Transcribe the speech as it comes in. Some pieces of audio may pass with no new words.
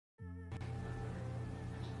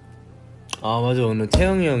아 맞아, 오늘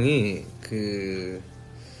태영이 형이 그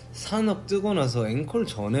산업 뜨고 나서 앵콜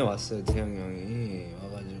전에 왔어요. 태영이 형이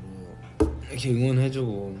와가지고 이렇게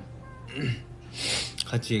응원해주고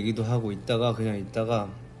같이 얘기도 하고 있다가 그냥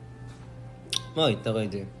있다가 막 있다가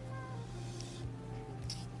이제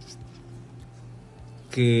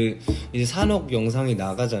그 이제 산옥 영상이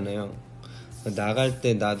나가잖아요. 나갈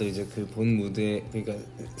때 나도 이제 그 본 무대, 그러니까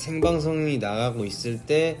생방송이 나가고 있을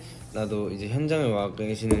때 나도 이제 현장에 와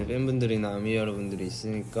계시는 팬분들이나 아미 여러분들이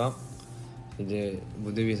있으니까 이제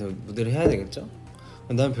무대 위에서 무대를 해야 되겠죠?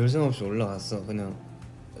 난 별 생각 없이 올라갔어. 그냥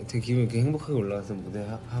되게 기분이 되게 행복하게 올라가서 무대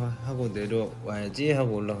하고 내려와야지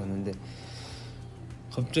하고 올라갔는데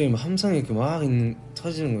갑자기 막 함성이 이렇게 막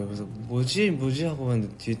터지는 거예요. 그래서 뭐지 하고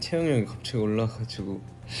봤는데 뒤에 태영이 형이 갑자기 올라가가지고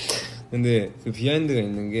근데 그 비하인드가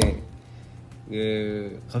있는 게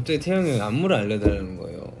그 갑자기 태영이 형이 안무를 알려달라는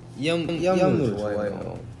거예요. 이 안무를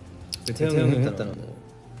좋아해요. 태영이 형이 했다는 거.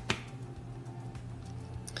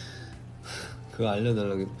 그거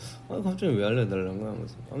알려달라고. 갑자기 왜 알려달라는 거야?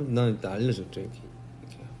 하면서 아무튼 난 일단 알려줬죠. 이렇게.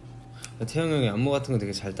 태영이 형이 안무 같은 거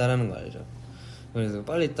되게 잘 따라하는 거 알죠? 그래서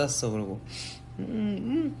빨리 땄어. 그러고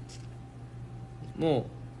뭐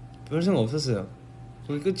별 생각 없었어요.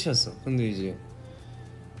 그게 끝이었어. 근데 이제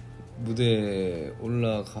무대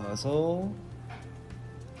올라가서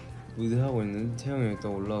무대하고 있는데 태영이 형이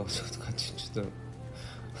또 올라와서 같이 추더라고.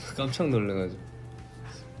 깜짝 놀래가지고.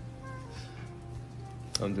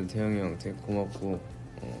 아무튼 태영이 형 되게 고맙고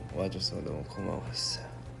와줘서 너무 고마웠어요.